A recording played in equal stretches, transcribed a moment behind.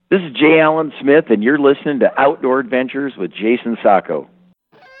This is Jay Allen Smith, and you're listening to Outdoor Adventures with Jason Sacco.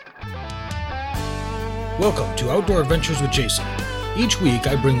 Welcome to Outdoor Adventures with Jason. Each week,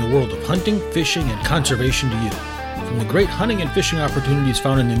 I bring the world of hunting, fishing, and conservation to you. From the great hunting and fishing opportunities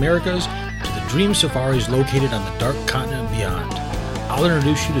found in the Americas to the dream safaris located on the dark continent and beyond. I'll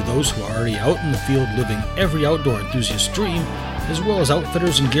introduce you to those who are already out in the field living every outdoor enthusiast's dream, as well as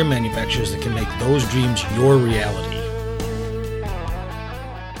outfitters and gear manufacturers that can make those dreams your reality.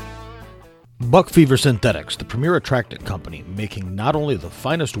 Buck Fever Synthetics, the premier attractant company, making not only the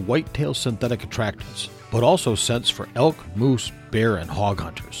finest whitetail synthetic attractants, but also scents for elk, moose, bear, and hog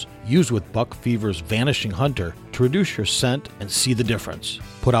hunters. Use with Buck Fever's Vanishing Hunter to reduce your scent and see the difference.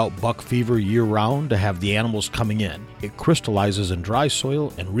 Put out Buck Fever year-round to have the animals coming in. It crystallizes in dry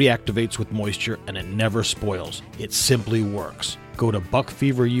soil and reactivates with moisture, and it never spoils. It simply works. Go to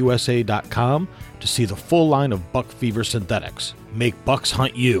buckfeverusa.com to see the full line of Buck Fever Synthetics. Make bucks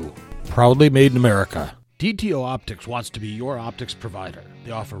hunt you. Proudly made in America. DTO Optics wants to be your optics provider.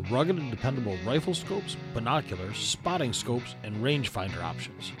 They offer rugged and dependable rifle scopes, binoculars, spotting scopes, and rangefinder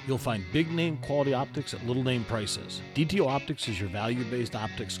options. You'll find big-name quality optics at little-name prices. DTO Optics is your value-based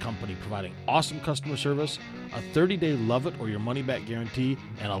optics company providing awesome customer service, a 30-day love-it-or-your-money-back guarantee,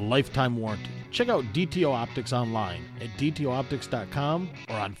 and a lifetime warranty. Check out DTO Optics online at dtooptics.com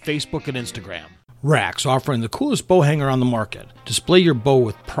or on Facebook and Instagram. Rax, offering the coolest bow hanger on the market. Display your bow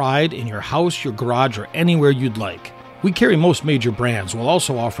with pride in your house, your garage, or anywhere you'd like. We carry most major brands while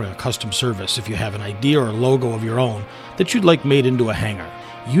also offering a custom service if you have an idea or logo of your own that you'd like made into a hanger.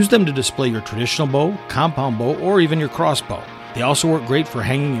 Use them to display your traditional bow, compound bow, or even your crossbow. They also work great for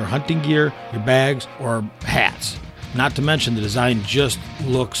hanging your hunting gear, your bags, or hats. Not to mention the design just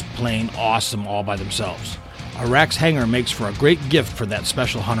looks plain awesome all by themselves. A Rax hanger makes for a great gift for that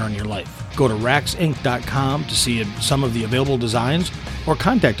special hunter in your life. Go to raxinc.com to see some of the available designs or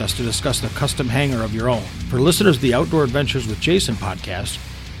contact us to discuss the custom hanger of your own. For listeners of the Outdoor Adventures with Jason podcast,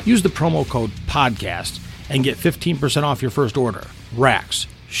 use the promo code PODCAST and get 15% off your first order. Rax,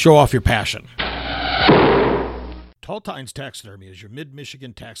 show off your passion. Tall Tines Taxidermy is your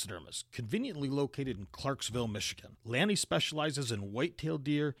mid-Michigan taxidermist, conveniently located in Clarksville, Michigan. Lanny specializes in whitetail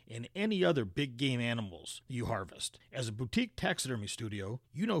deer and any other big game animals you harvest. As a boutique taxidermy studio,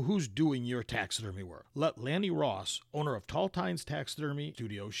 you know who's doing your taxidermy work. Let Lanny Ross, owner of Tall Tines Taxidermy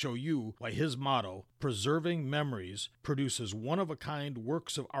Studio, show you why his motto, Preserving Memories, produces one-of-a-kind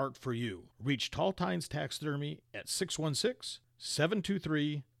works of art for you. Reach Tall Tines Taxidermy at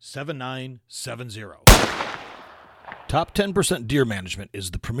 616-723-7970. Top 10% Deer Management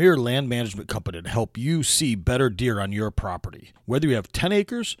is the premier land management company to help you see better deer on your property. Whether you have 10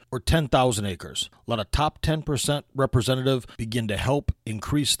 acres or 10,000 acres, let a top 10% representative begin to help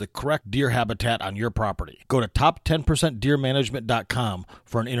increase the correct deer habitat on your property. Go to top10percentdeermanagement.com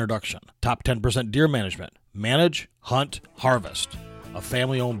for an introduction. Top 10% Deer Management. Manage, hunt, harvest. A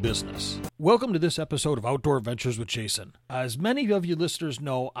family-owned business. Welcome to this episode of Outdoor Adventures with Jason. As many of you listeners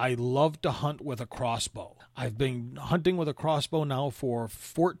know, I love to hunt with a crossbow. I've been hunting with a crossbow now for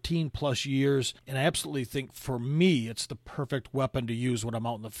 14 plus years, and I absolutely think for me it's the perfect weapon to use when I'm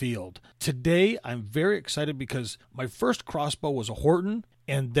out in the field. Today, I'm very excited because my first crossbow was a Horton,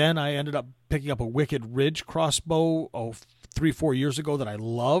 and then I ended up picking up a Wicked Ridge crossbow 3-4 years ago that I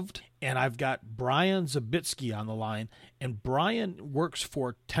loved. And I've got Brian Zabitsky on the line. And Brian works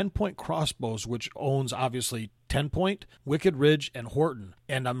for 10 Point Crossbows, which owns, obviously, 10 Point, Wicked Ridge, and Horton.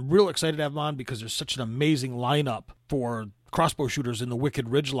 And I'm real excited to have him on because there's such an amazing lineup for crossbow shooters in the Wicked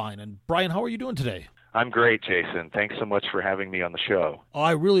Ridge line. And Brian, how are you doing today? I'm great, Jason. Thanks so much for having me on the show. Oh,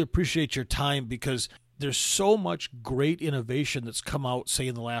 I really appreciate your time because there's so much great innovation that's come out, say,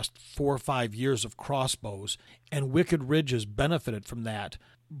 in the last 4 or 5 years of crossbows, and Wicked Ridge has benefited from that,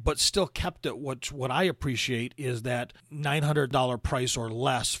 but still kept it. What I appreciate is that $900 price or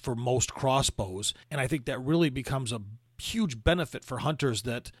less for most crossbows, and I think that really becomes a huge benefit for hunters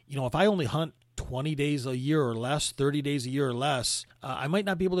that, if I only hunt 20 days a year or less, 30 days a year or less, I might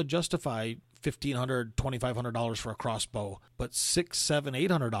not be able to justify $1,500, $2,500 for a crossbow, but $600, $700,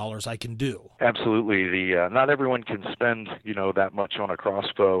 $800 I can do. Absolutely. Not everyone can spend that much on a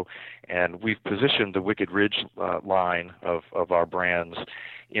crossbow, and we've positioned the Wicked Ridge line of our brands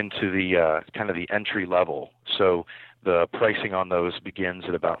into the kind of the entry level. So the pricing on those begins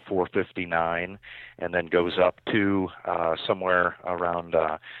at about $459 and then goes up to somewhere around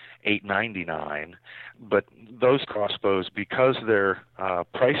 $899. But those crossbows, because they're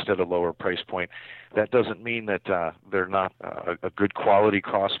priced at a lower price point, that doesn't mean that they're not a good quality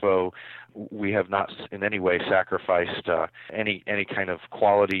crossbow. We have not in any way sacrificed any kind of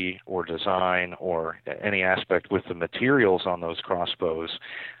quality or design or any aspect with the materials on those crossbows.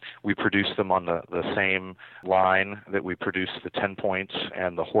 We produce them on the same line that we produce the 10 Points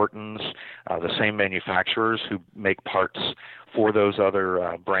and the Hortons, the same manufacturers who make parts for those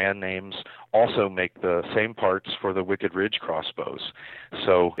other brand names also make the same parts for the Wicked Ridge crossbows.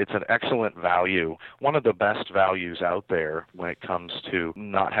 So it's an excellent value, one of the best values out there when it comes to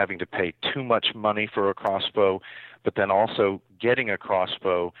not having to pay too much money for a crossbow, but then also getting a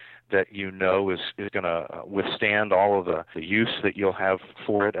crossbow that you know is going to withstand all of the use that you'll have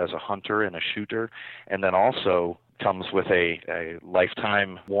for it as a hunter and a shooter, and then also comes with a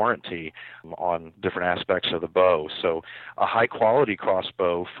lifetime warranty on different aspects of the bow. So a high-quality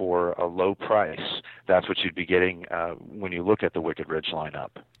crossbow for a low price, that's what you'd be getting when you look at the Wicked Ridge lineup.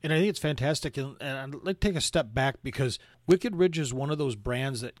 And I think it's fantastic. And I'd like to take a step back because Wicked Ridge is one of those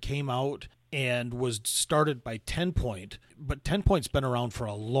brands that came out and was started by 10 Point, but 10 Point's been around for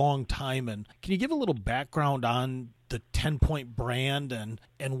a long time. And can you give a little background on the 10 Point brand and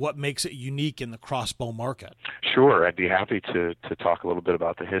what makes it unique in the crossbow market? Sure, I'd be happy to talk a little bit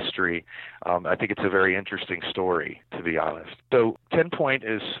about the history. I think it's a very interesting story, to be honest. So 10 Point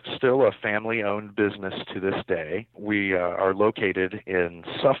is still a family-owned business to this day. We are located in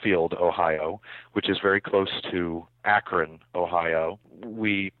Suffield, Ohio, which is very close to Akron, Ohio.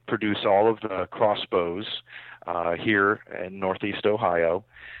 We produce all of the crossbows here in Northeast Ohio.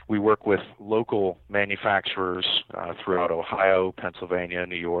 We work with local manufacturers throughout Ohio, Pennsylvania,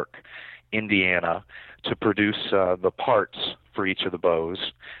 New York, Indiana to produce the parts for each of the bows,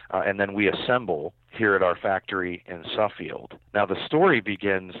 and then we assemble here at our factory in Suffield. Now the story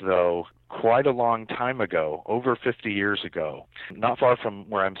begins, though, quite a long time ago, over 50 years ago. Not far from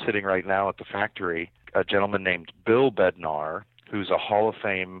where I'm sitting right now at the factory, a gentleman named Bill Bednar, who's a Hall of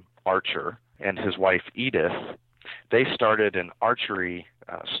Fame archer, and his wife Edith, they started an archery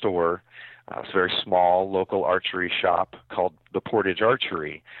store. It's a very small local archery shop called the Portage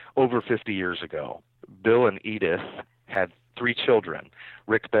Archery over 50 years ago. Bill and Edith had 3 children,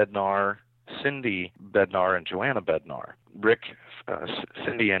 Rick Bednar, Cindy Bednar, and Joanna Bednar. Rick,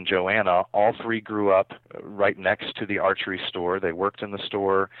 Cindy, and Joanna, all 3 grew up right next to the archery store. They worked in the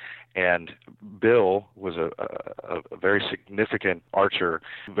store, and Bill was a very significant archer,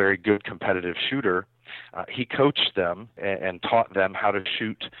 very good competitive shooter. He coached them and taught them how to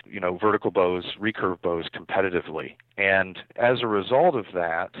shoot, vertical bows, recurve bows competitively. And as a result of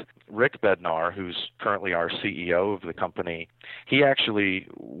that, Rick Bednar, who's currently our CEO of the company, he actually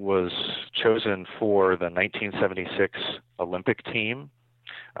was chosen for the 1976 Olympic team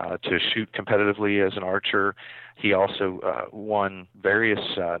to shoot competitively as an archer. He also won various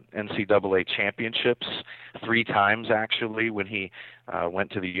NCAA championships 3 times, actually, when he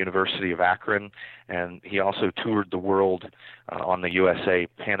went to the University of Akron. And he also toured the world on the USA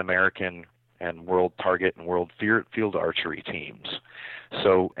Pan American and World Target and World Field Archery teams.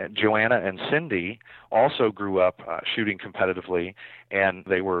 So Joanna and Cindy also grew up shooting competitively, and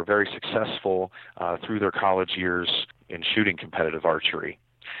they were very successful through their college years in shooting competitive archery.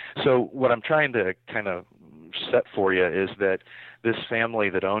 So what I'm trying to kind of set for you is that this family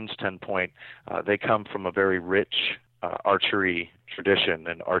that owns 10 Point, they come from a very rich archery tradition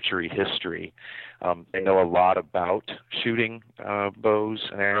and archery history. They know a lot about shooting bows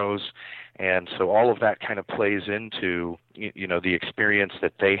and arrows, and so all of that kind of plays into the experience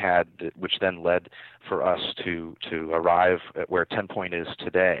that they had, which then led for us to arrive at where 10 Point is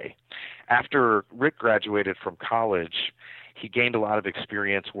today. After Rick graduated from college, he gained a lot of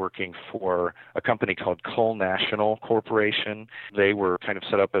experience working for a company called Cull National Corporation. They were kind of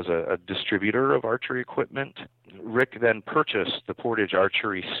set up as a distributor of archery equipment. Rick then purchased the Portage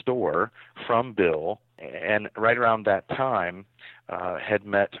Archery store from Bill, and right around that time had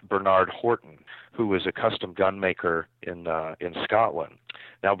met Bernard Horton, who was a custom gun maker in Scotland.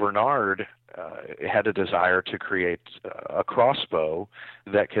 Now Bernard had a desire to create a crossbow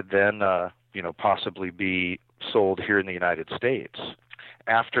that could then possibly be sold here in the United States.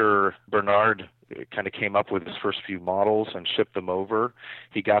 After Bernard kind of came up with his first few models and shipped them over,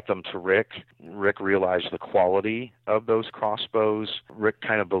 he got them to Rick. Rick realized the quality of those crossbows. Rick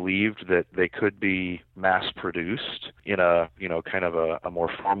kind of believed that they could be mass-produced in a kind of a more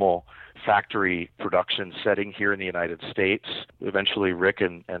formal factory production setting here in the United States. Eventually, Rick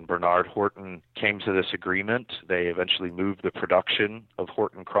and Bernard Horton came to this agreement. They eventually moved the production of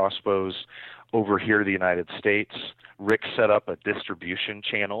Horton crossbows over here in the United States. Rick set up a distribution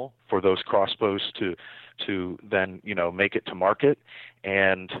channel for those crossbows to then, make it to market,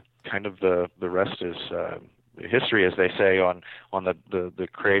 and kind of the rest is history, as they say, on the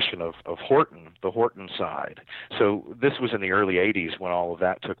creation of Horton, the Horton side. So this was in the early 80s when all of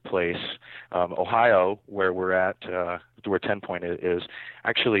that took place. Ohio, where we're at, where 10-Point is,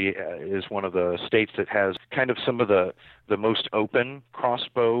 actually is one of the states that has kind of some of the most open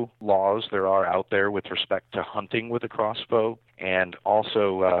crossbow laws there are out there with respect to hunting with a crossbow. And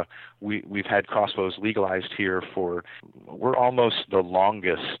also, we've had crossbows legalized here we're almost the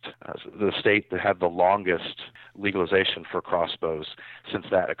longest, the state that had the longest legalization for crossbows since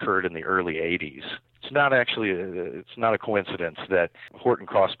that occurred in the early 80s. It's not a coincidence that Horton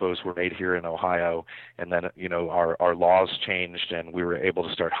crossbows were made here in Ohio, and then, our laws changed and we were able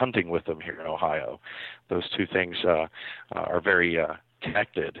to start hunting with them here in Ohio. Those two things are very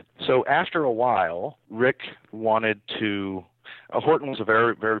connected. So after a while, Rick wanted to Horton was a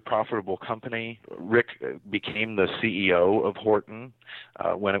very, very profitable company. Rick became the CEO of Horton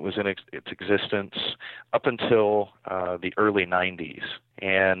when it was in its existence up until the early 90s.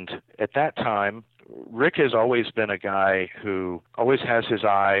 And at that time, Rick has always been a guy who always has his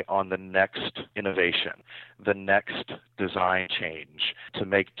eye on the next innovation, the next design change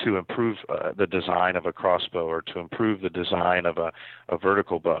to improve the design of a crossbow or to improve the design of a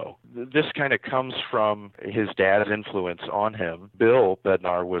vertical bow. This kind of comes from his dad's influence on him. Bill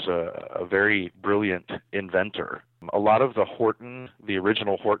Bednar was a very brilliant inventor. A lot of the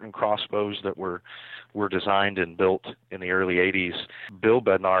original Horton crossbows that were designed and built in the early 80s, Bill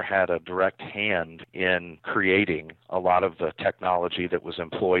Bednar had a direct hand in creating a lot of the technology that was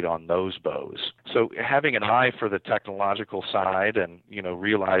employed on those bows. So having an eye for the technological side and,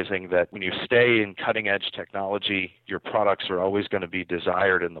 realizing that when you stay in cutting-edge technology, your products are always going to be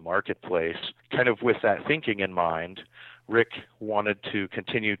desired in the marketplace. Kind of with that thinking in mind, Rick wanted to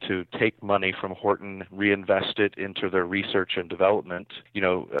continue to take money from Horton, reinvest it into their research and development,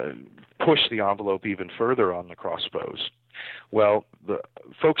 push the envelope even further on the crossbows. Well, the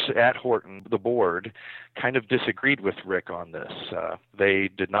folks at Horton, the board, kind of disagreed with Rick on this. They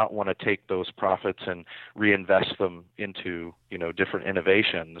did not want to take those profits and reinvest them into, different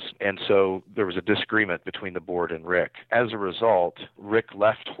innovations. And so there was a disagreement between the board and Rick. As a result, Rick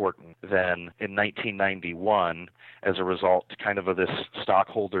left Horton then in 1991 as a result kind of this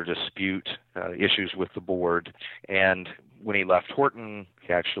stockholder dispute, issues with the board. And when he left Horton,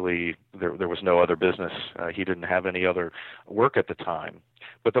 he actually, there was no other business. He didn't have any other work at the time.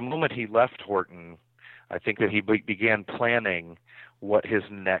 But the moment he left Horton, I think that he began planning what his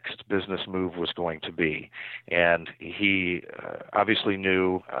next business move was going to be. And he obviously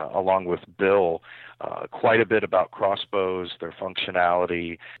knew, along with Bill, quite a bit about crossbows, their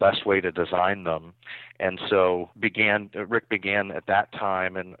functionality, best way to design them. And so Rick began at that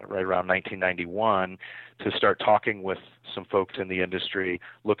time, and right around 1991, to start talking with some folks in the industry,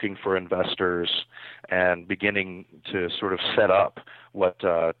 looking for investors, and beginning to sort of set up what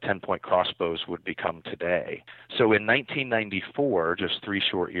 10-Point crossbows would become today. So in 1994, just 3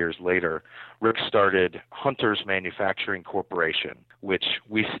 short years later, Rick started Hunters Manufacturing Corporation, which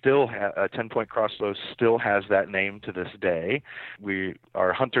we still have, 10-Point crossbows still has that name to this day. We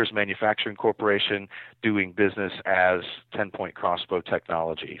are Hunters Manufacturing Corporation, doing business as 10-Point Crossbow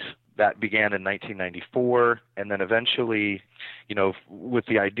Technologies. That began in 1994, and then eventually, with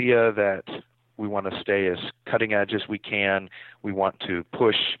the idea that we want to stay as cutting edge as we can, we want to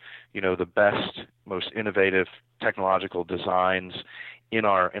push, the best, most innovative technological designs in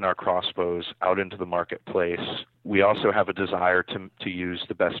our crossbows out into the marketplace. We also have a desire to use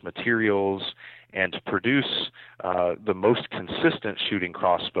the best materials and to produce the most consistent shooting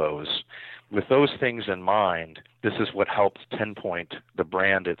crossbows. With those things in mind, this is what helped 10-Point, the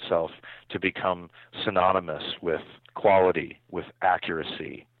brand itself, to become synonymous with quality, with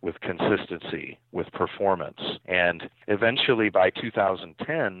accuracy, with consistency, with performance. And eventually by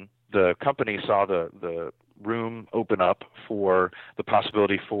 2010, the company saw the room open up for the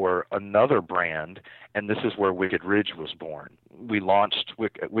possibility for another brand, and this is where Wicked Ridge was born. We launched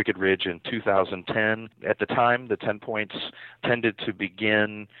Wicked Ridge in 2010. At the time, the 10-Points tended to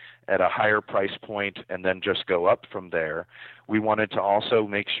begin at a higher price point and then just go up from there. We wanted to also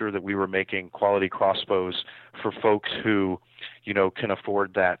make sure that we were making quality crossbows for folks who, can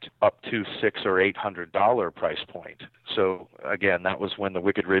afford that up to $600 or $800 price point. So again, that was when the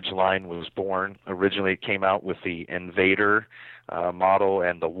Wicked Ridge line was born. Originally, it came out with the Invader model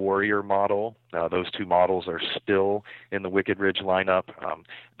and the Warrior model. Those two models are still in the Wicked Ridge lineup.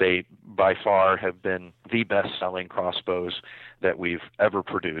 They, by far, have been the best-selling crossbows that we've ever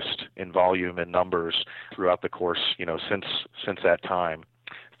produced in volume and numbers throughout the course, since that time.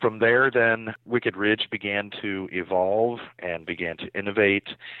 From there, then, Wicked Ridge began to evolve and began to innovate,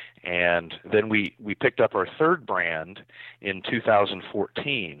 and then we picked up our third brand in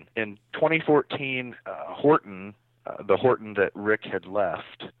 2014. In 2014, Horton, the Horton that Rick had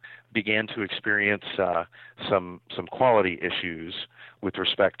left, began to experience some quality issues with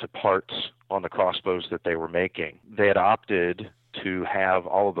respect to parts on the crossbows that they were making. They had opted to have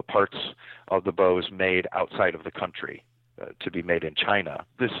all of the parts of the bows made outside of the country, to be made in China.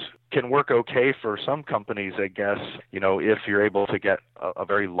 This can work okay for some companies, I guess, if you're able to get a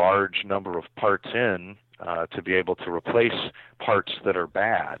very large number of parts in to be able to replace parts that are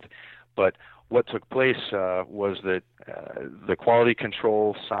bad. But what took place was that the quality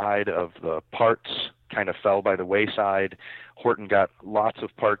control side of the parts kind of fell by the wayside. Horton got lots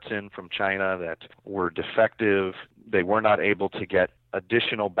of parts in from China that were defective. They were not able to get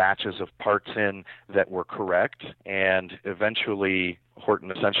additional batches of parts in that were correct, and eventually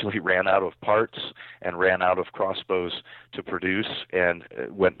Horton essentially ran out of parts and ran out of crossbows to produce and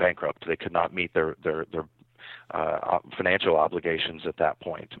went bankrupt. They could not meet their financial obligations at that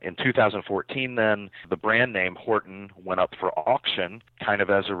point. In 2014, then, the brand name Horton went up for auction, kind of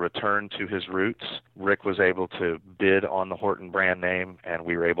as a return to his roots. Rick was able to bid on the Horton brand name, and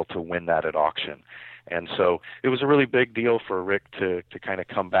we were able to win that at auction. And so it was a really big deal for Rick to kind of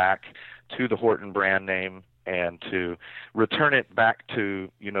come back to the Horton brand name and to return it back to,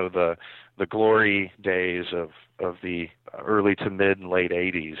 the glory days of the early to mid and late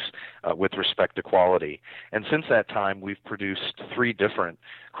 80s with respect to quality. And since that time, we've produced 3 different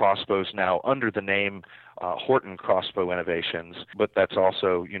crossbows now under the name Horton Crossbow Innovations, but that's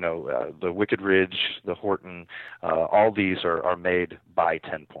also, the Wicked Ridge, the Horton, all these are made by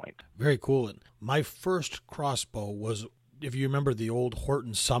 10 Point. Very cool. And my first crossbow was, if you remember the old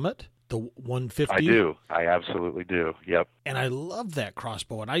Horton Summit, the 150. I do. I absolutely do. Yep. And I love that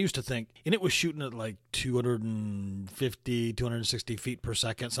crossbow. And I used to think, and it was shooting at like 250, 260 feet per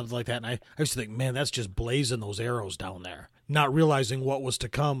second, something like that. And I used to think, man, that's just blazing those arrows down there. Not realizing what was to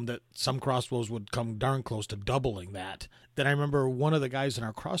come, that some crossbows would come darn close to doubling that. Then I remember one of the guys in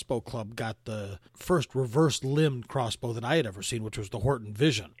our crossbow club got the first reverse-limbed crossbow that I had ever seen, which was the Horton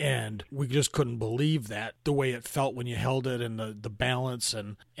Vision. And we just couldn't believe that, the way it felt when you held it, and the balance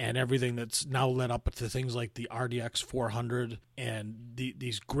and everything that's now led up to things like the RDX 400 and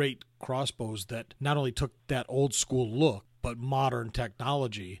these great crossbows that not only took that old school look, but modern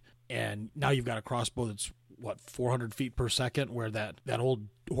technology. And now you've got a crossbow that's 400 feet per second, where that old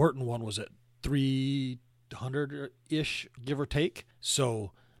Horton one was at 300-ish, give or take.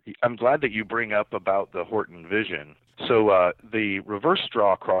 So I'm glad that you bring up about the Horton Vision. So the reverse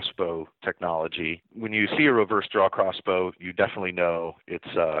draw crossbow technology, when you see a reverse draw crossbow, you definitely know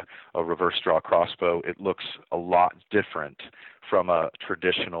it's a reverse draw crossbow. It looks a lot different from a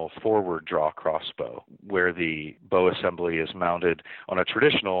traditional forward draw crossbow, where the bow assembly is mounted. On a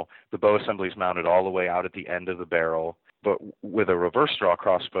traditional, the bow assembly is mounted all the way out at the end of the barrel. But with a reverse draw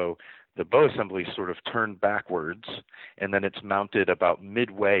crossbow, the bow assembly is sort of turned backwards, and then it's mounted about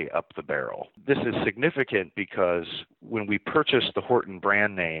midway up the barrel. This is significant because when we purchased the Horton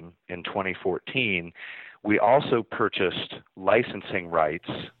brand name in 2014, we also purchased licensing rights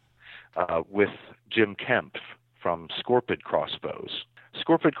with Jim Kemp from Scorpid Crossbows.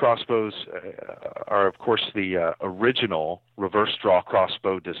 Scorpid crossbows are, of course, the original reverse draw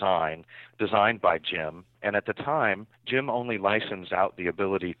crossbow designed by Jim. And at the time, Jim only licensed out the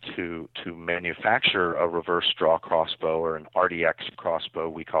ability to manufacture a reverse draw crossbow, or an RDX crossbow,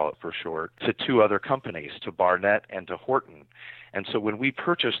 we call it for short, to 2 other companies, to Barnett and to Horton. And so when we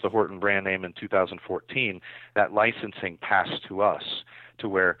purchased the Horton brand name in 2014, that licensing passed to us, to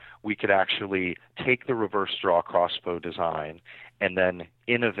where we could actually take the reverse draw crossbow design and then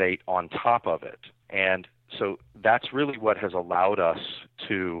innovate on top of it. And so that's really what has allowed us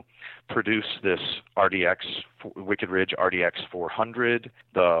to produce this RDX, Wicked Ridge RDX 400,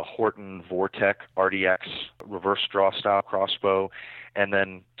 the Horton Vortec RDX reverse draw style crossbow, and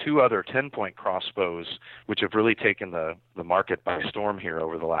then 2 other 10-point crossbows, which have really taken the market by storm here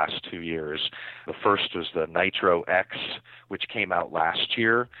over the last 2 years. The first was the Nitro X, which came out last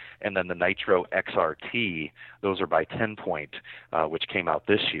year, and then the Nitro XRT. Those are by 10-point, which came out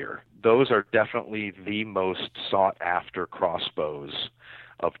this year. those are definitely the most sought after crossbows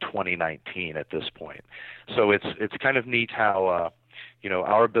of 2019 at this point. So it's kind of neat how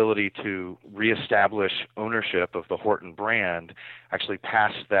our ability to reestablish ownership of the Horton brand actually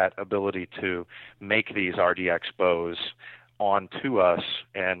passed that ability to make these RDX bows on to us,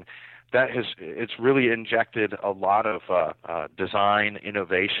 and it's really injected a lot of design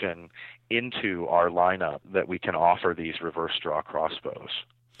innovation into our lineup that we can offer these reverse draw crossbows.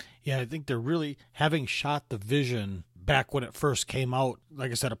 Yeah, I think they're really having shot the vision back when it first came out. Like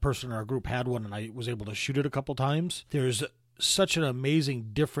I said, a person in our group had one and I was able to shoot it a couple times. There's such an amazing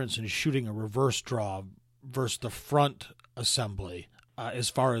difference in shooting a reverse draw versus the front assembly as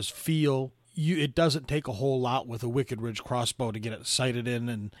far as feel. It doesn't take a whole lot with a Wicked Ridge crossbow to get it sighted in,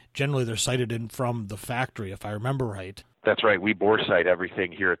 and generally they're sighted in from the factory, if I remember right. That's right. We bore sight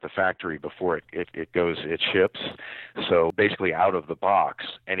everything here at the factory before it ships. So basically out of the box,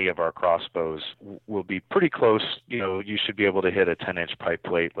 any of our crossbows will be pretty close. You should be able to hit a 10-inch pipe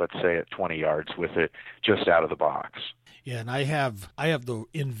plate, let's say at 20 yards with it just out of the box. Yeah, and I have the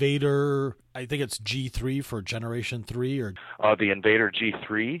Invader, I think it's G3 for Generation 3 or the Invader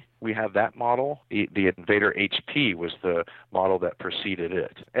G3, we have that model. The Invader HP was the model that preceded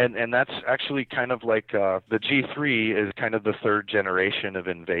it. And that's actually kind of like the G3 is kind of the third generation of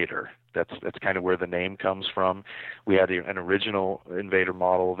Invader. That's kind of where the name comes from. We had an original Invader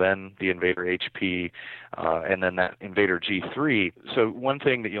model, then the Invader HP, and then that Invader G3. So one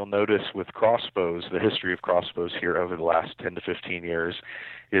thing that you'll notice with crossbows, the history of crossbows here over the last 10 to 15 years,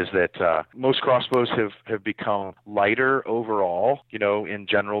 is that most crossbows have become lighter overall, in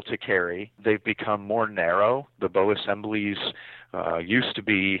general to carry. They've become more narrow. The bow assemblies used to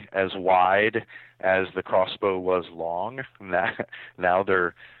be as wide as the crossbow was long. Now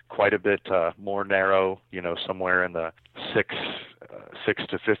they're quite a bit more narrow, somewhere in the 6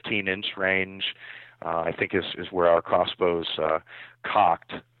 to 15 inch range. I think is where our crossbows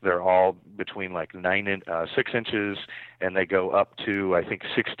cocked. They're all between like 6 inches, and they go up to, I think,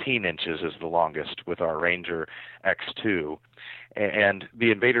 16 inches is the longest with our Ranger X2. And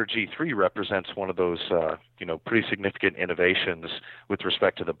the Invader G3 represents one of those, pretty significant innovations with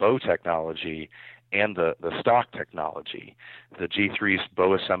respect to the bow technology and the stock technology. The G3's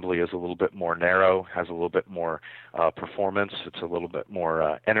bow assembly is a little bit more narrow, has a little bit more performance. It's a little bit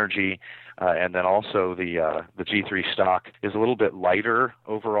more energy. And then also the G3 stock is a little bit lighter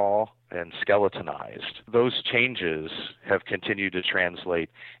overall and skeletonized. Those changes have continued to translate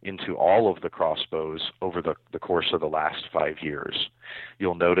into all of the crossbows over the course of the last 5 years.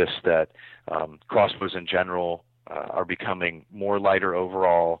 You'll notice that crossbows in general are becoming more lighter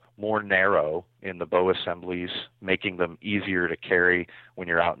overall, more narrow in the bow assemblies, making them easier to carry when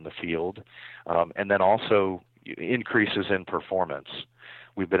you're out in the field, and then also increases in performance.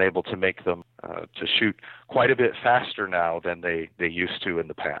 We've been able to make them to shoot quite a bit faster now than they used to in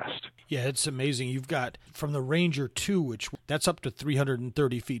the past. Yeah, it's amazing. You've got from the Ranger 2, that's up to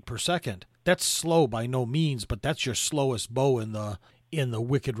 330 feet per second. That's slow by no means, but that's your slowest bow in the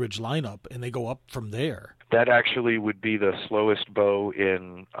Wicked Ridge lineup, and they go up from there. That actually would be the slowest bow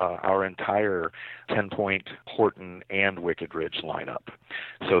in our entire 10-point Horton and Wicked Ridge lineup.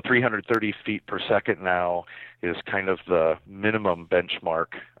 So 330 feet per second now is kind of the minimum benchmark,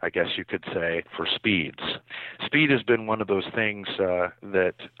 I guess you could say, for speeds. Speed has been one of those things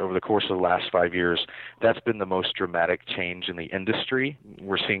that over the course of the last 5 years, that's been the most dramatic change in the industry.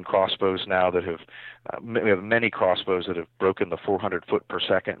 We're seeing crossbows now that we have many crossbows that have broken the 400 foot per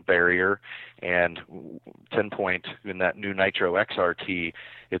second barrier, and 10-point in that new Nitro XRT,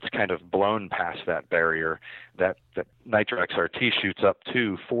 it's kind of blown past that barrier. That Nitro XRT shoots up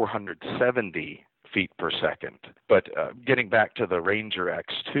to 470 feet per second. But getting back to the Ranger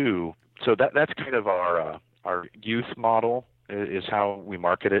X2, so that's kind of our youth model is how we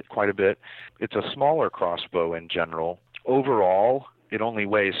market it quite a bit. It's a smaller crossbow in general. Overall, it only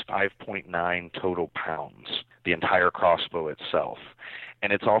weighs 5.9 total pounds, the entire crossbow itself.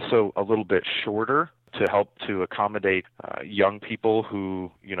 And it's also a little bit shorter to help to accommodate young people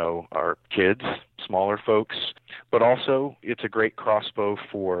who, are kids, smaller folks. But also, it's a great crossbow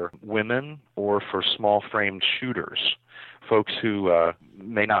for women or for small-framed shooters, folks who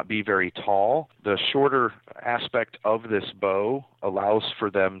may not be very tall. The shorter aspect of this bow allows for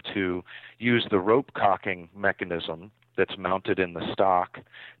them to use the rope cocking mechanism that's mounted in the stock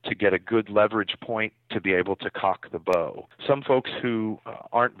to get a good leverage point to be able to cock the bow. Some folks who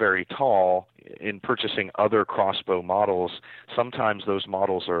aren't very tall, in purchasing other crossbow models, sometimes those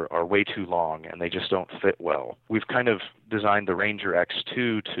models are way too long and they just don't fit well. We've kind of designed the Ranger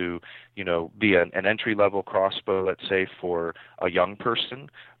X2 to, be an entry-level crossbow, let's say, for a young person,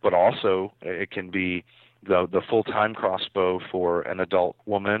 but also it can be the full-time crossbow for an adult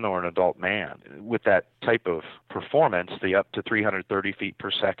woman or an adult man. With that type of performance, the up to 330 feet per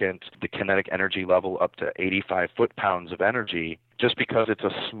second, the kinetic energy level up to 85 foot-pounds of energy, just because it's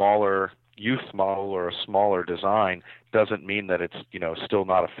a smaller youth model or a smaller design doesn't mean that it's still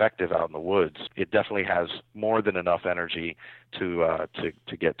not effective out in the woods. It definitely has more than enough energy to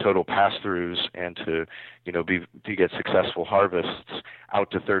get total pass-throughs and to get successful harvests out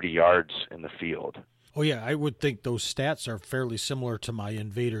to 30 yards in the field. Oh, yeah, I would think those stats are fairly similar to my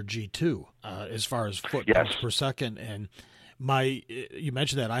Invader G2 as far as foot-pounds per second. And you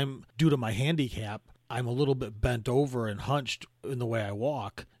mentioned that I'm, due to my handicap, I'm a little bit bent over and hunched in the way I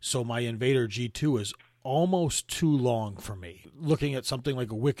walk. So my Invader G2 is almost too long for me. Looking at something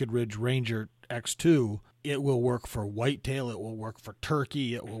like a Wicked Ridge Ranger X2, it will work for whitetail, it will work for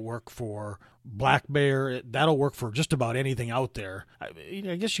turkey, it will work for black bear. That'll work for just about anything out there.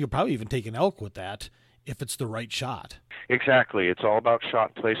 I guess you could probably even take an elk with that if it's the right shot. Exactly. It's all about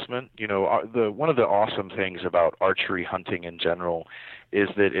shot placement. One of the awesome things about archery hunting in general is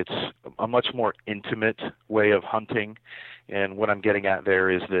that it's a much more intimate way of hunting. And what I'm getting at there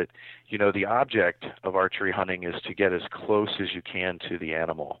is that, the object of archery hunting is to get as close as you can to the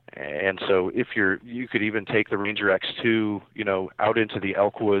animal. And so if you could even take the Ranger X2, out into the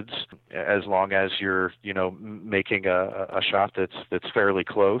elk woods, as long as you're, making a shot that's fairly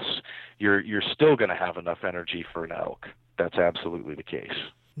close, you're still going to have enough energy for an elk. That's absolutely the case.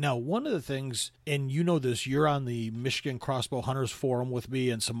 Now, one of the things, and this, you're on the Michigan Crossbow Hunters Forum with me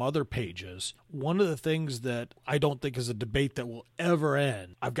and some other pages. One of the things that I don't think is a debate that will ever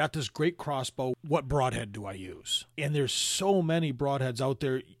end, I've got this great crossbow, what broadhead do I use? And there's so many broadheads out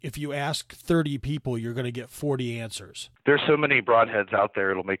there. If you ask 30 people, you're going to get 40 answers. There's so many broadheads out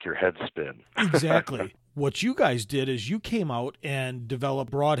there, it'll make your head spin. Exactly. What you guys did is you came out and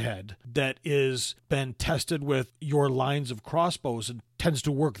developed broadhead that is been tested with your lines of crossbows and tends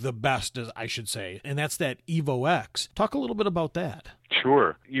to work the best, as I should say, and that's that Evo X. Talk a little bit about that.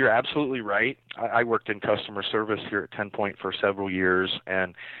 Sure. You're absolutely right. I worked in customer service here at 10 Point for several years,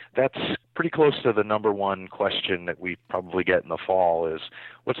 and that's pretty close to the number one question that we probably get in the fall is,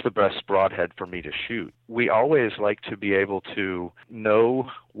 what's the best broadhead for me to shoot? We always like to be able to know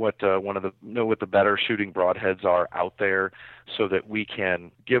what the better shooting broadheads are out there so that we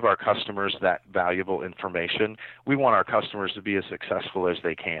can give our customers that valuable information. We want our customers to be as successful as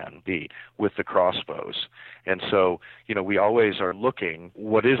they can be with the crossbows. And so, we always are looking,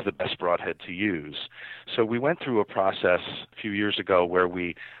 what is the best broadhead to use? So we went through a process a few years ago where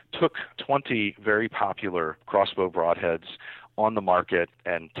we took 20 very popular crossbow broadheads on the market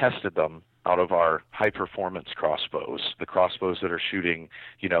and tested them out of our high-performance crossbows, the crossbows that are shooting,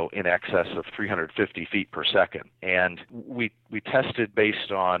 in excess of 350 feet per second. And we tested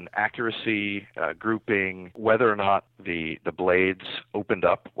based on accuracy, grouping, whether or not the blades opened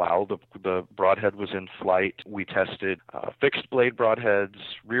up while the broadhead was in flight. We tested fixed blade broadheads,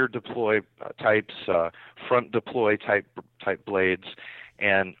 rear deploy types, front deploy type blades,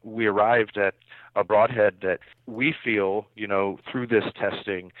 and we arrived at a broadhead that we feel, through this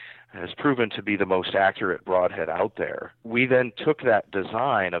testing has proven to be the most accurate broadhead out there. We then took that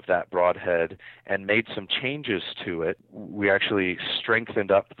design of that broadhead and made some changes to it. We actually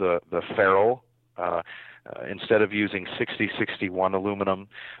strengthened up the ferrule. Instead of using 60-61 aluminum,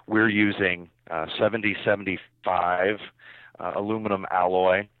 we're using 70-75 aluminum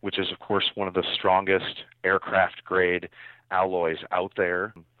alloy, which is, of course, one of the strongest aircraft-grade alloys out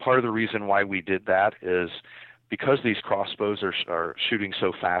there. Part of the reason why we did that is because these crossbows are shooting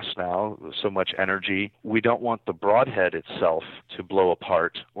so fast now, so much energy, we don't want the broadhead itself to blow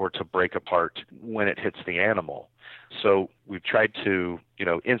apart or to break apart when it hits the animal. So we've tried to,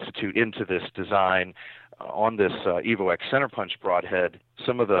 institute into this design on this Evo X Center Punch broadhead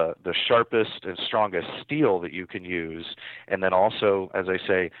some of the sharpest and strongest steel that you can use, and then also, as I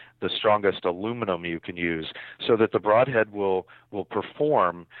say, the strongest aluminum you can use, so that the broadhead will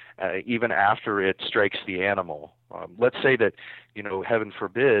perform even after it strikes the animal. Let's say that, heaven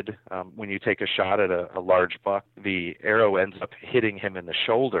forbid, when you take a shot at a large buck, the arrow ends up hitting him in the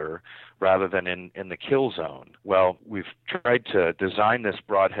shoulder rather than in the kill zone. Well, we've tried to design this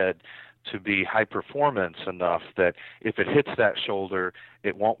broadhead to be high performance enough that if it hits that shoulder,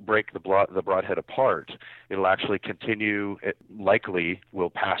 it won't break the broadhead apart. It'll actually continue, it likely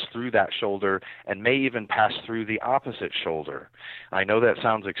will pass through that shoulder and may even pass through the opposite shoulder. I know that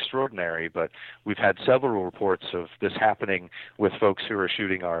sounds extraordinary, but we've had several reports of this happening with folks who are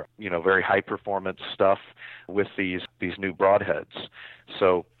shooting our, very high performance stuff with these new broadheads.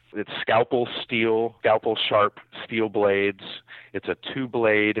 So it's scalpel sharp steel blades. It's a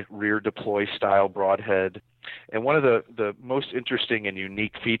 2-blade rear deploy style broadhead. And one of the most interesting and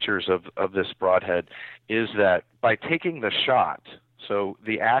unique features of this broadhead is that by taking the shot, so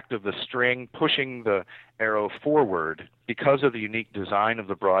the act of the string pushing the arrow forward, because of the unique design of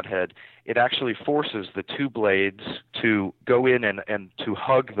the broadhead, it actually forces the 2 blades to go in and to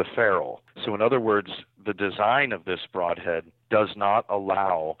hug the ferrule. So in other words, the design of this broadhead does not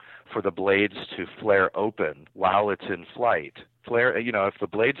allow for the blades to flare open while it's in flight. If the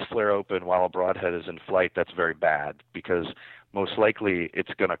blades flare open while a broadhead is in flight, that's very bad, because most likely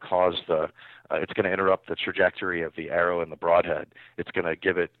it's going to cause it's going to interrupt the trajectory of the arrow in the broadhead. It's going to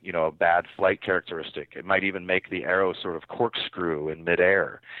give it, a bad flight characteristic. It might even make the arrow sort of corkscrew in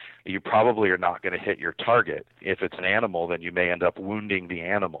midair. You probably are not going to hit your target. If it's an animal, then you may end up wounding the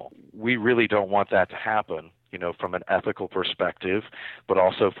animal. We really don't want that to happen, from an ethical perspective, but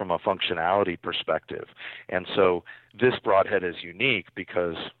also from a functionality perspective. And so this broadhead is unique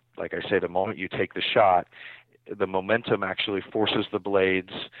because, like I say, the moment you take the shot, the momentum actually forces the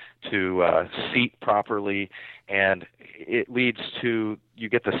blades to seat properly, and it leads to, you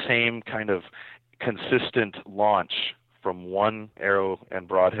get the same kind of consistent launch from one arrow and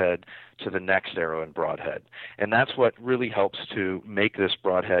broadhead to the next arrow and broadhead. And that's what really helps to make this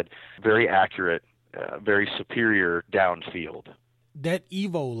broadhead very accurate, very superior downfield. That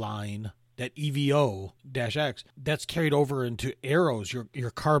Evo line, that EVO-X, that's carried over into arrows,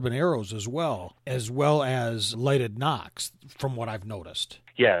 your carbon arrows as well as lighted nocks, from what I've noticed.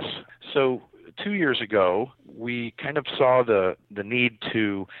 Yes. So 2 years ago, we kind of saw the need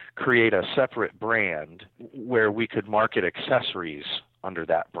to create a separate brand where we could market accessories under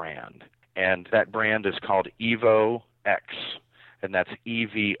that brand. And that brand is called EVO-X, and that's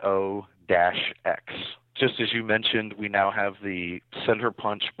EVO-X. Just as you mentioned, we now have the center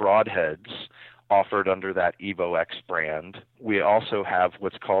punch broadheads offered under that EVO-X brand. We also have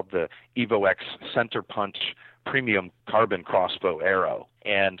what's called the EVO-X center punch premium carbon crossbow arrow.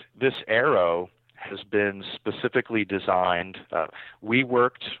 And this arrow has been specifically designed. We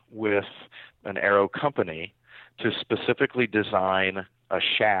worked with an arrow company to specifically design a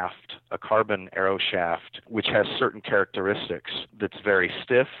shaft, a carbon arrow shaft, which has certain characteristics that's very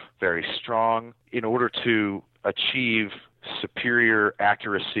stiff, very strong, in order to achieve superior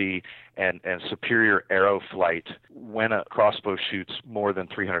accuracy and superior arrow flight when a crossbow shoots more than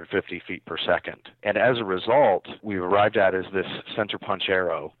 350 feet per second. And as a result, we've arrived at is this center punch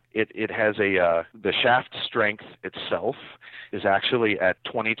arrow. It has the shaft strength itself is actually at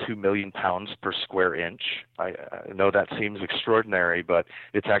 22 million pounds per square inch. I know that seems extraordinary, but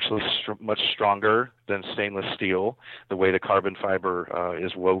it's actually much stronger than stainless steel, the way the carbon fiber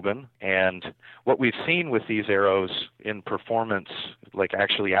is woven. And what we've seen with these arrows in performance, like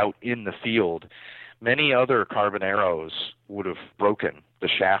actually out in the field, many other carbon arrows would have broken. The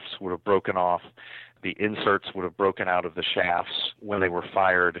shafts would have broken off. The inserts would have broken out of the shafts when they were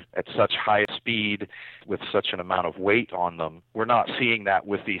fired at such high speed with such an amount of weight on them. We're not seeing that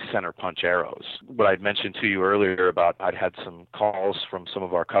with these center punch arrows. What I'd mentioned to you earlier about I'd had some calls from some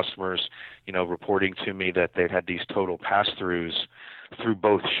of our customers, reporting to me that they'd had these total pass-throughs through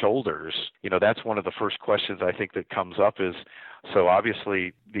both shoulders. That's one of the first questions I think that comes up is, so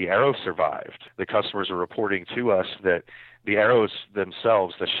obviously the arrow survived. The customers are reporting to us that the arrows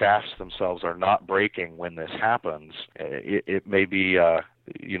themselves, the shafts themselves, are not breaking when this happens. It may be,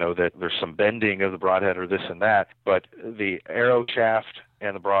 that there's some bending of the broadhead or this and that, but the arrow shaft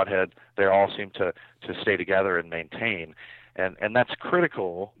and the broadhead, they all seem to stay together and maintain. And that's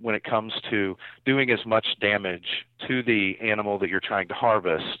critical when it comes to doing as much damage to the animal that you're trying to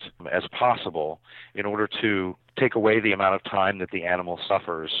harvest as possible in order to take away the amount of time that the animal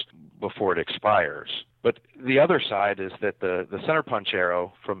suffers before it expires. But the other side is that the center punch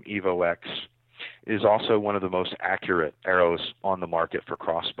arrow from EVO-X is also one of the most accurate arrows on the market for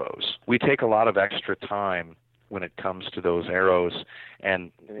crossbows. We take a lot of extra time when it comes to those arrows,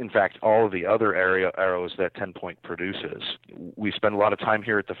 and in fact all of the other arrows that 10-Point produces. We spend a lot of time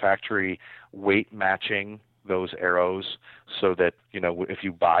here at the factory weight matching those arrows so that, if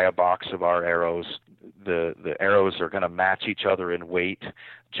you buy a box of our arrows, the arrows are going to match each other in weight,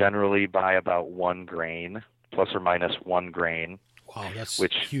 generally by about 1 grain, plus or minus 1 grain. Wow, that's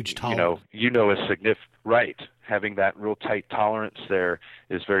which huge tolerance. is significant. Right, having that real tight tolerance there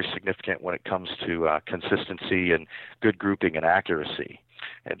is very significant when it comes to consistency and good grouping and accuracy.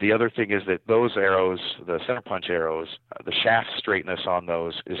 And the other thing is that those arrows, the center punch arrows, the shaft straightness on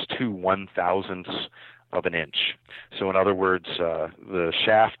those is 2/1000ths of an inch. So in other words, the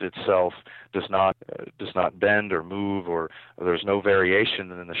shaft itself does not bend or move, or there's no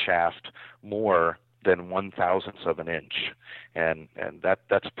variation in the shaft more than 1/1000th of an inch, and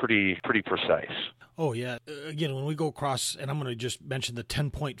that's pretty precise. Oh, yeah. Again, when we go across, and I'm going to just mention the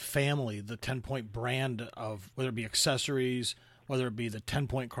 10-point family, the 10-point brand of whether it be accessories, whether it be the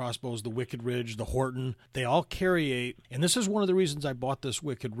 10-point crossbows, the Wicked Ridge, the Horton, they all carry and this is one of the reasons I bought this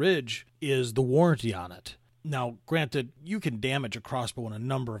Wicked Ridge, is the warranty on it. Now, granted, you can damage a crossbow in a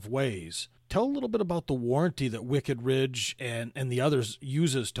number of ways. Tell a little bit about the warranty that Wicked Ridge and the others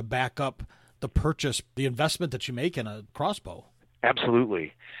uses to back up the purchase, the investment that you make in a crossbow.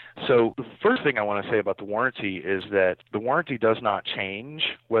 Absolutely. So the first thing I want to say about the warranty is that the warranty does not change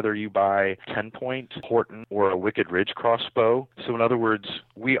whether you buy 10-point Horton or a Wicked Ridge crossbow. So in other words,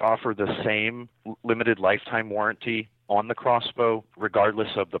 we offer the same limited lifetime warranty on the crossbow regardless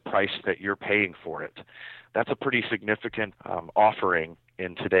of the price that you're paying for it. That's a pretty significant offering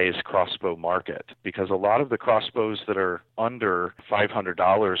in today's crossbow market, because a lot of the crossbows that are under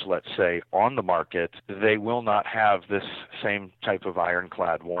 $500, let's say, on the market, they will not have this same type of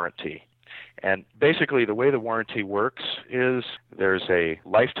ironclad warranty. And basically the way the warranty works is there's a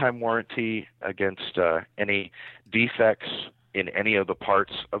lifetime warranty against any defects in any of the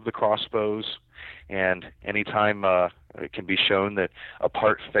parts of the crossbows, and anytime it can be shown that a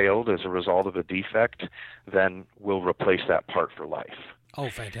part failed as a result of a defect, then we'll replace that part for life. Oh,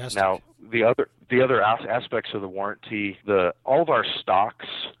 fantastic. Now, the other aspects of the warranty, all of our stocks,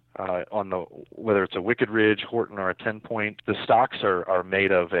 whether it's a Wicked Ridge, Horton, or a 10-point, the stocks are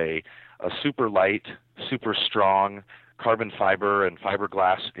made of a super light, super strong carbon fiber and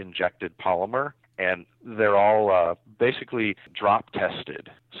fiberglass injected polymer, and they're all basically drop tested.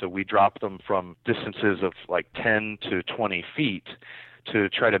 So we drop them from distances of like 10 to 20 feet to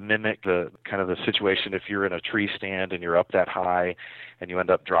try to mimic the situation if you're in a tree stand and you're up that high and you end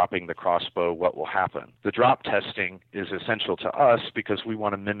up dropping the crossbow, what will happen? The drop testing is essential to us because we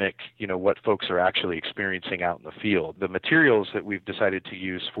want to mimic, what folks are actually experiencing out in the field. The materials that we've decided to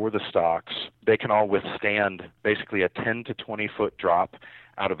use for the stocks, they can all withstand basically a 10 to 20 foot drop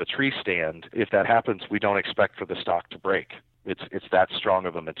out of a tree stand. If that happens, we don't expect for the stock to break. It's that strong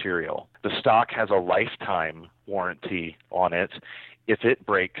of a material. The stock has a lifetime warranty on it. If it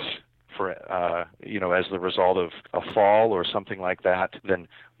breaks as the result of a fall or something like that, then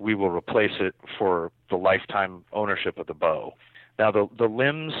we will replace it for the lifetime ownership of the bow. Now, the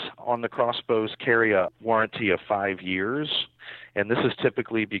limbs on the crossbows carry a warranty of 5 years, and this is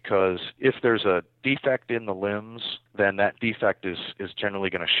typically because if there's a defect in the limbs, then that defect is generally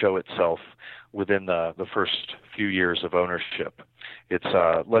going to show itself within the first few years of ownership. It's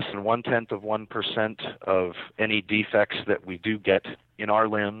less than 0.1% of any defects that we do get in our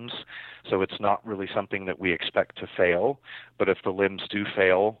limbs, so it's not really something that we expect to fail. But if the limbs do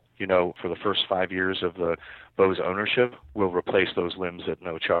fail, for the first 5 years of the bow's ownership, we'll replace those limbs at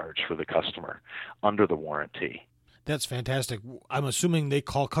no charge for the customer under the warranty. That's fantastic. I'm assuming they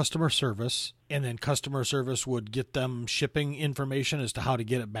call customer service, and then customer service would get them shipping information as to how to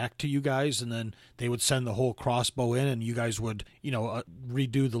get it back to you guys, and then they would send the whole crossbow in, and you guys would,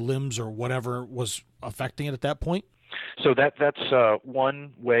 redo the limbs or whatever was affecting it at that point? So that's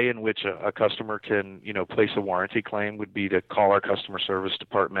one way in which a customer can, place a warranty claim would be to call our customer service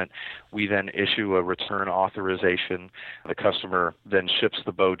department. We then issue a return authorization. The customer then ships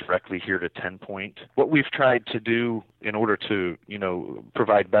the bow directly here to 10-point. What we've tried to do in order to,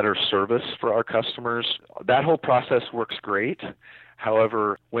 provide better service for our customers, that whole process works great.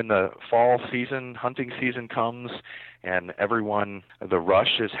 However, when the fall season, hunting season comes, and the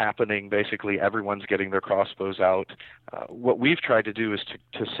rush is happening, basically everyone's getting their crossbows out. What we've tried to do is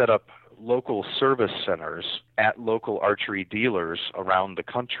to set up local service centers at local archery dealers around the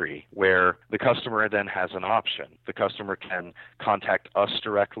country where the customer then has an option. The customer can contact us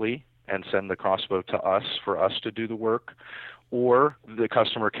directly and send the crossbow to us for us to do the work, or the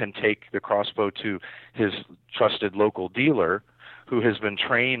customer can take the crossbow to his trusted local dealer who has been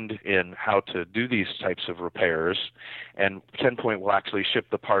trained in how to do these types of repairs, and 10-point will actually ship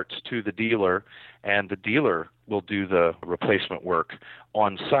the parts to the dealer, and the dealer will do the replacement work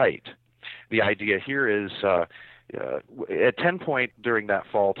on site. The idea here is at 10 Point during that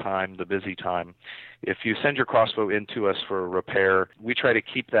fall time, the busy time, if you send your crossbow into us for a repair, we try to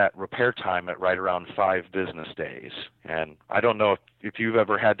keep that repair time at right around 5 business days. And I don't know if you've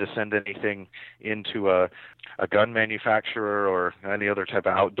ever had to send anything into a gun manufacturer or any other type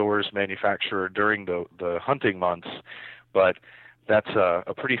of outdoors manufacturer during the hunting months, but that's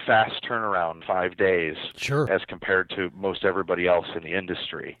a pretty fast turnaround, 5 days, sure, as compared to most everybody else in the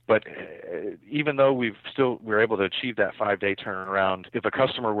industry. But even though we're able to achieve that 5-day turnaround, if a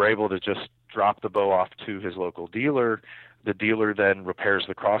customer were able to just drop the bow off to his local dealer, the dealer then repairs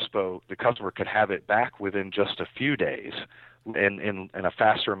the crossbow, the customer could have it back within just a few days. In a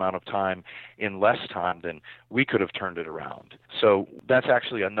faster amount of time, in less time than we could have turned it around. So that's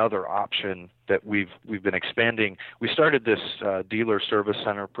actually another option that we've been expanding. We started this dealer service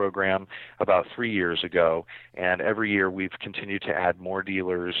center program about 3 years ago, and every year we've continued to add more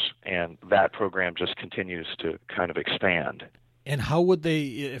dealers, and that program just continues to kind of expand. And how would they,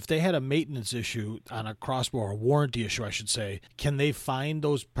 if they had a maintenance issue on a crossbow, or a warranty issue, I should say, can they find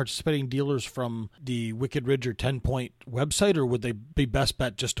those participating dealers from the Wicked Ridge or 10 Point website, or would they be best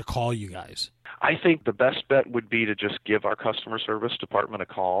bet just to call you guys? I think the best bet would be to just give our customer service department a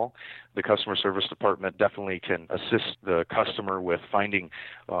call. The customer service department definitely can assist the customer with finding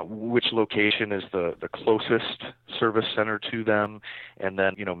which location is the closest service center to them, and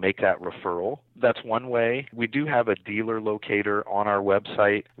then make that referral. That's one way. We do have a dealer locator on our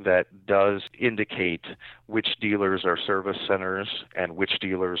website that does indicate which dealers are service centers and which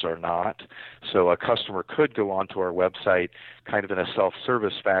dealers are not. So a customer could go onto our website kind of in a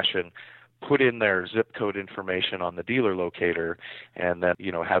self-service fashion, put in their zip code information on the dealer locator, and then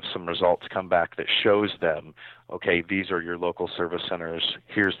have some results come back that shows them, okay, these are your local service centers.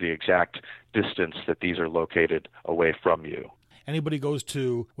 Here's the exact distance that these are located away from you. Anybody goes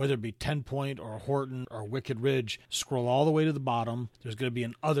to, whether it be 10 Point or Horton or Wicked Ridge, scroll all the way to the bottom. There's going to be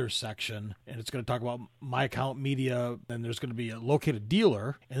an other section, and it's going to talk about My Account Media. Then there's going to be a locate a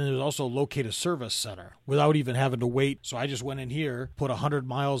dealer, and then there's also locate a service center without even having to wait. So I just went in here, put 100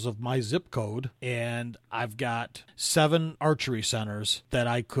 miles of my zip code, and I've got 7 archery centers that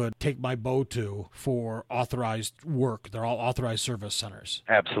I could take my bow to for authorized work. They're all authorized service centers.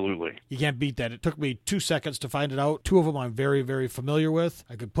 Absolutely. You can't beat that. It took me 2 seconds to find it out. 2 of them I'm very, very familiar with.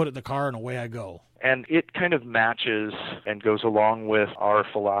 I could put it in the car and away I go. And it kind of matches and goes along with our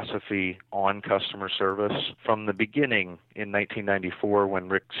philosophy on customer service. From the beginning in 1994, when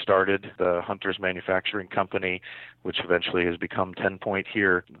Rick started the Hunters Manufacturing Company, which eventually has become 10 Point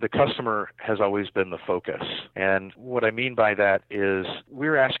here, the customer has always been the focus. And what I mean by that is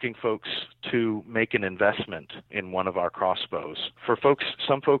we're asking folks to make an investment in one of our crossbows. For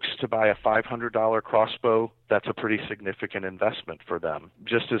some folks to buy a $500 crossbow, that's a pretty significant investment for them,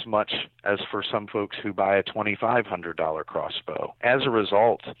 just as much as for some folks who buy a $2,500 crossbow. As a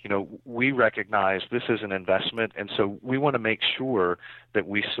result, we recognize this is an investment, and so we want to make sure that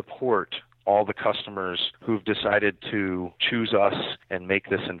we support all the customers who've decided to choose us and make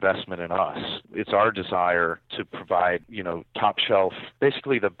this investment in us. It's our desire to provide, top shelf,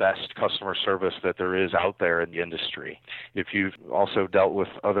 basically the best customer service that there is out there in the industry. If you've also dealt with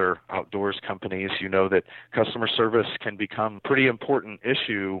other outdoors companies, you know that customer service can become a pretty important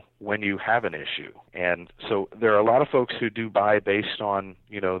issue when you have an issue. And so there are a lot of folks who do buy based on,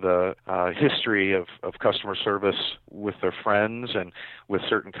 the history of customer service with their friends and with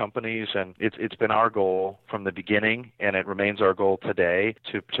certain companies. And it's been our goal from the beginning, and it remains our goal today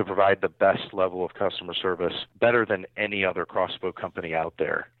to provide the best level of customer service, better than any other crossbow company out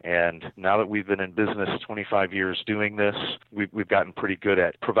there. And now that we've been in business 25 years doing this, we've gotten pretty good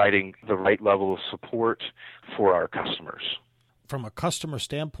at providing the right level of support for our customers. From a customer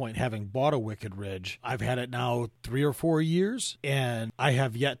standpoint, having bought a Wicked Ridge, I've had it now 3 or 4 years, and I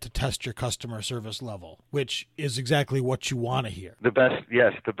have yet to test your customer service level, which is exactly what you want to hear. The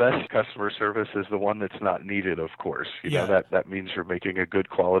best customer service is the one that's not needed, of course. That means you're making a good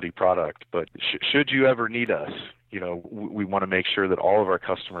quality product. But should you ever need us, we want to make sure that all of our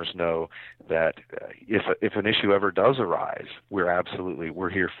customers know that if an issue ever does arise, we're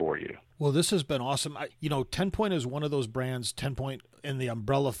here for you. Well, this has been awesome. 10 Point is one of those brands, 10 Point in the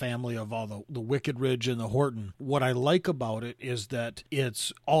umbrella family of all the Wicked Ridge and the Horton. What I like about it is that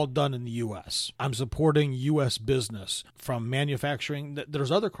it's all done in the U.S. I'm supporting U.S. business from manufacturing. There's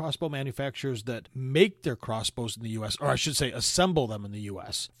other crossbow manufacturers that make their crossbows in the U.S., or I should say assemble them in the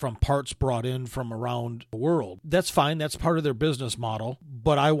U.S. from parts brought in from around the world. That's fine. That's part of their business model.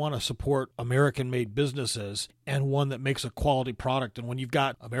 But I want to support American-made businesses and one that makes a quality product. And when you've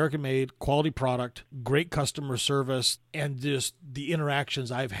got American-made quality product, great customer service, and just the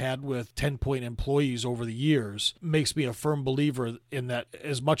interactions I've had with 10-Point employees over the years makes me a firm believer in that.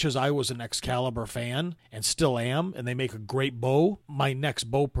 As much as I was an Excalibur fan and still am, and they make a great bow, my next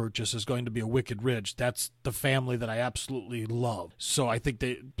bow purchase is going to be a Wicked Ridge. That's the family that I absolutely love. So I think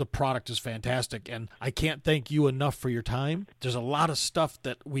the product is fantastic, and I can't thank you enough for your time. There's a lot of stuff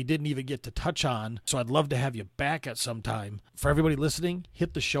that we didn't even get to touch on, so I'd love to have you back at some time. For everybody listening,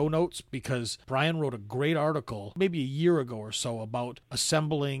 hit the show notes, because Brian wrote a great article maybe a year ago or so about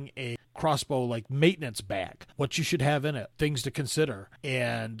assembling a crossbow like maintenance bag, what you should have in it, things to consider.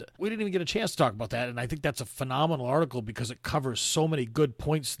 And we didn't even get a chance to talk about that. And I think that's a phenomenal article because it covers so many good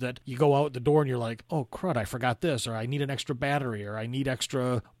points that you go out the door and you're like, oh crud, I forgot this, or I need an extra battery, or I need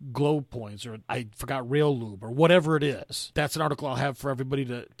extra glow points, or I forgot rail lube, or whatever it is. That's an article I'll have for everybody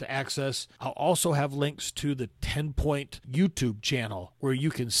to access. I'll also have links to the 10-Point YouTube channel where you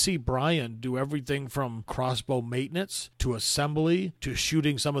can see Brian do everything from crossbow maintenance to assembly to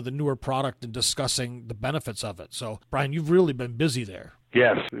shooting some of the newer product and discussing the benefits of it. So, Brian, you've really been busy there.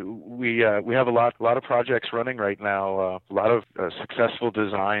 Yes, we have a lot of projects running right now. A lot of successful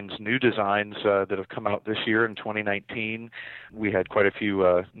designs, new designs that have come out this year in 2019. We had quite a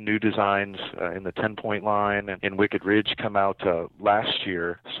few new designs in the 10-Point line and in Wicked Ridge come out last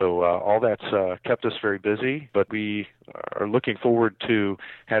year. So all that's kept us very busy. But we are looking forward to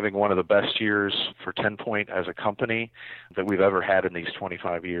having one of the best years for 10-Point as a company that we've ever had in these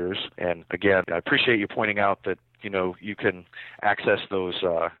 25 years. And again, I appreciate you pointing out that you can access those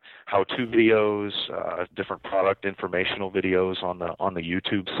how-to videos, different product informational videos on the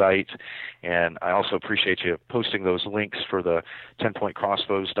YouTube site, and I also appreciate you posting those links for the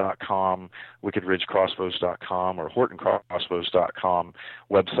 10pointcrossbows.com, wickedridgecrossbows.com, or hortoncrossbows.com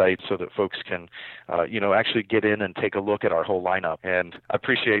website, so that folks can, actually get in and take a look at our whole lineup. And I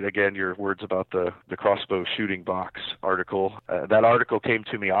appreciate again your words about the crossbow shooting box article. That article came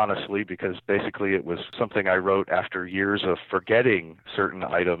to me honestly because basically it was something I wrote after years of forgetting certain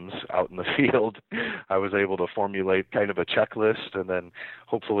items out in the field. I was able to formulate kind of a checklist and then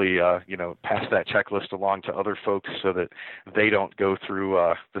hopefully, pass that checklist along to other folks so that they don't go through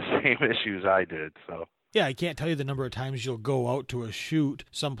the same issues I did. So. Yeah, I can't tell you the number of times you'll go out to a shoot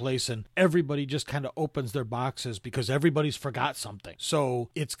someplace and everybody just kind of opens their boxes because everybody's forgot something. So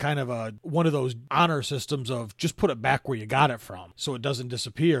it's kind of one of those honor systems of just put it back where you got it from so it doesn't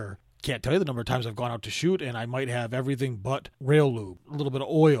disappear. Can't tell you the number of times I've gone out to shoot and I might have everything but rail lube, a little bit of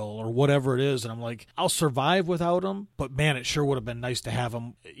oil or whatever it is. And I'm like, I'll survive without them, but man, it sure would have been nice to have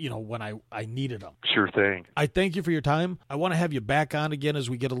them, when I needed them. Sure thing. I thank you for your time. I want to have you back on again as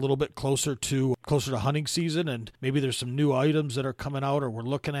we get a little bit closer to hunting season, and maybe there's some new items that are coming out or we're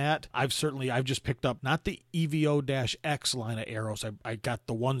looking at. I've just picked up not the EVO-X line of arrows. I got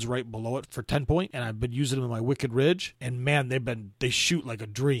the ones right below it for 10-Point, and I've been using them in my Wicked Ridge, and man, they shoot like a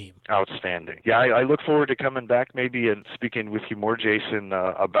dream. Outstanding. Yeah, I look forward to coming back maybe and speaking with you more, Jason,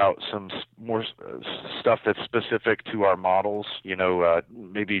 about some more stuff that's specific to our models,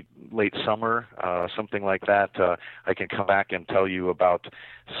 maybe late summer, something like that. I can come back and tell you about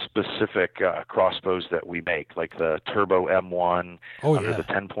specific crossbows that we make, like the Turbo M1 under the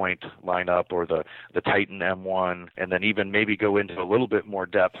 10-Point lineup, or the Titan M1, and then even maybe go into a little bit more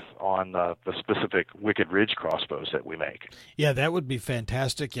depth on the specific Wicked Ridge crossbows that we make. Yeah, that would be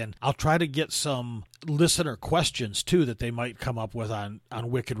fantastic, and I'll try to get some listener questions too that they might come up with on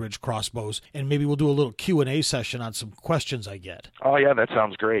Wicked Ridge crossbows, and maybe we'll do a little Q&A session on some questions I get. Oh yeah, that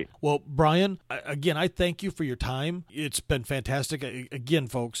sounds great. Well, Brian, again, I thank you for your time. It's been fantastic. Again,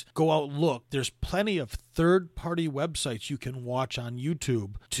 folks, go out and look. There's plenty of third-party websites you can watch on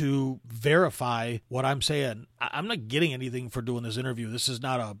YouTube to verify what I'm saying. I'm not getting anything for doing this interview. This is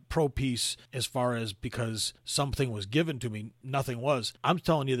not a pro piece as far as because something was given to me. Nothing was. I'm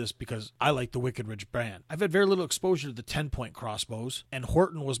telling you this because I like the Wicked Ridge brand. I've had very little exposure to the 10-Point crossbows, and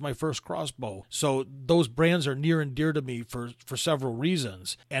Horton was my first crossbow. So those brands are near and dear to me for several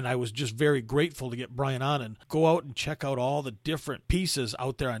reasons. And I was just very grateful to get Brian on and go out and check out all the different pieces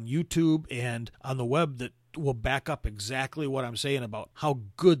out there on YouTube and on the web that will back up exactly what I'm saying about how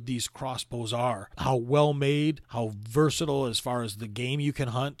good these crossbows are, how well made, how versatile as far as the game you can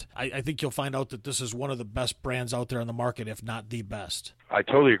hunt. I think you'll find out that this is one of the best brands out there on the market, if not the best. I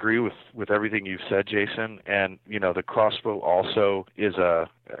totally agree with everything you've said, Jason. And, the crossbow also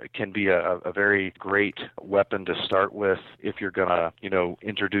can be a very great weapon to start with if you're going to,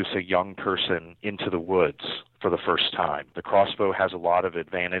 introduce a young person into the woods. for the first time. The crossbow has a lot of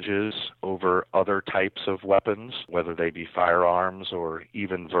advantages over other types of weapons, whether they be firearms or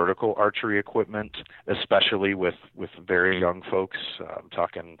even vertical archery equipment, especially with very young folks. I'm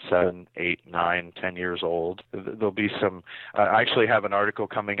talking 7, 8, 9, 10 years old. There'll be some, I actually have an article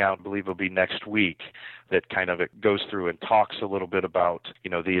coming out, I believe it'll be next week, that kind of it goes through and talks a little bit about,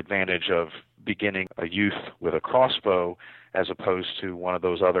 the advantage of beginning a youth with a crossbow as opposed to one of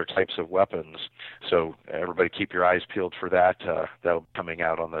those other types of weapons. So everybody keep your eyes peeled for that. That'll be coming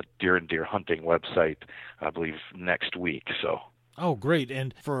out on the Deer and Deer Hunting website, I believe, next week. So. Oh, great.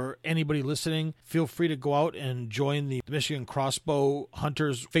 And for anybody listening, feel free to go out and join the Michigan Crossbow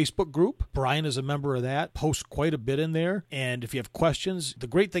Hunters Facebook group. Brian is a member of that, posts quite a bit in there. And if you have questions, the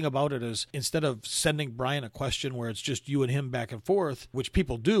great thing about it is instead of sending Brian a question where it's just you and him back and forth, which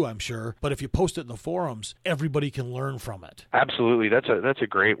people do, I'm sure, but if you post it in the forums, everybody can learn from it. Absolutely. That's a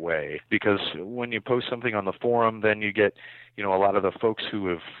great way, because when you post something on the forum, then you get a lot of the folks who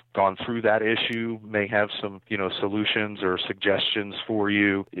have gone through that issue may have some, solutions or suggestions for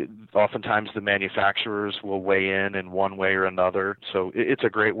you. Oftentimes the manufacturers will weigh in one way or another. So it's a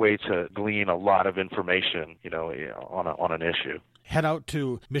great way to glean a lot of information, on an issue. Head out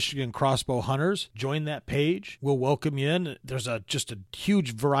to Michigan Crossbow Hunters, join that page. We'll welcome you in. There's just a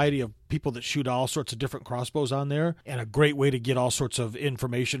huge variety of people that shoot all sorts of different crossbows on there, and a great way to get all sorts of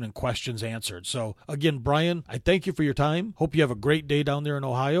information and questions answered. So again, Brian, I thank you for your time. Hope you have a great day down there in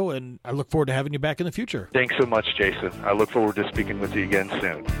Ohio, and I look forward to having you back in the future. Thanks so much, Jason. I look forward to speaking with you again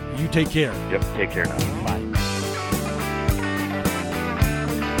soon. You take care. Yep, take care now. Bye.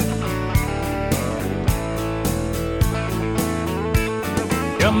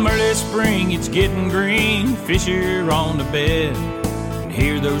 Come early spring, it's getting green, fish are on the bed, and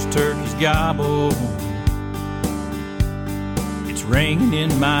hear those turkeys gobble. It's ringing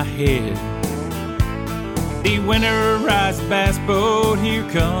in my head. The winterized bass boat, here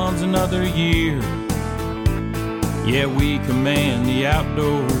comes another year. Yeah, we command the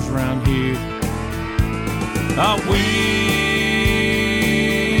outdoors round here. Oh, we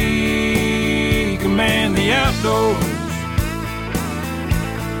command the outdoors.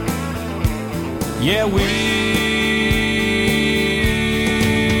 Yeah, we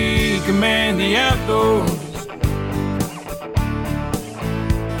command the outdoors.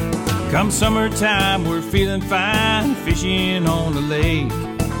 Come summertime, we're feeling fine, fishing on the lake,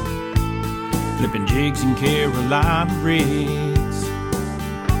 flipping jigs in Carolina rigs,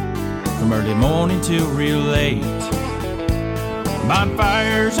 from early morning till real late.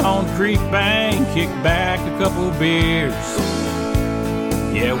 Bonfires on the creek bank, kick back a couple beers.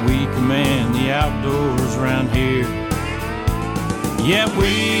 Yeah, we command the outdoors around here. Yeah, we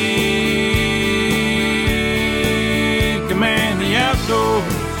command the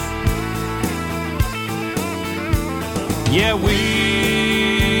outdoors. Yeah, we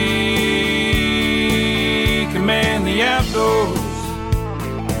command the outdoors.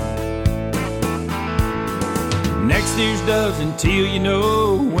 Next year's doesn't till you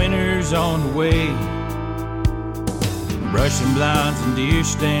know winter's on the way. Brushing blinds and deer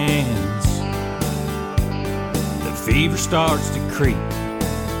stands, the fever starts to creep.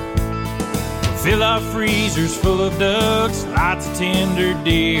 Fill our freezers full of ducks, lots of tender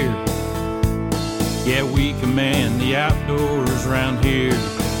deer. Yeah, we command the outdoors around here.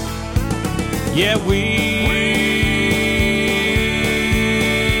 Yeah, we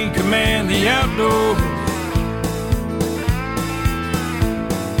command the outdoors.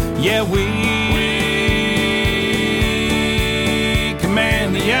 Yeah, we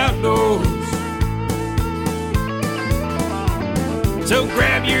command the outdoors. So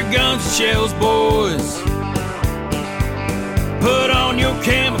grab your guns and shells, boys. Put on your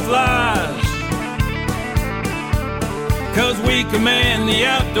camouflage, 'cause we command the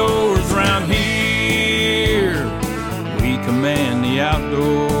outdoors around here. We command the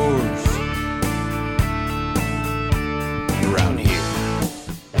outdoors.